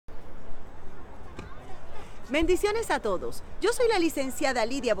Bendiciones a todos. Yo soy la licenciada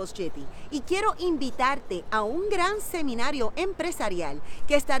Lidia Boschetti y quiero invitarte a un gran seminario empresarial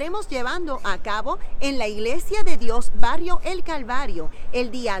que estaremos llevando a cabo en la Iglesia de Dios, Barrio El Calvario,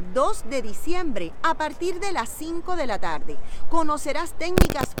 el día 2 de diciembre a partir de las 5 de la tarde. Conocerás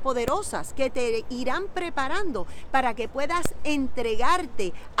técnicas poderosas que te irán preparando para que puedas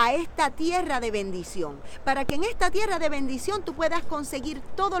entregarte a esta tierra de bendición, para que en esta tierra de bendición tú puedas conseguir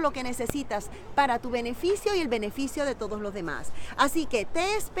todo lo que necesitas para tu beneficio y el beneficio de todos los demás. Así que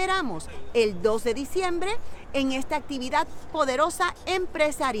te esperamos el 2 de diciembre en esta actividad poderosa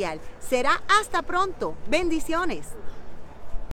empresarial. Será hasta pronto. Bendiciones.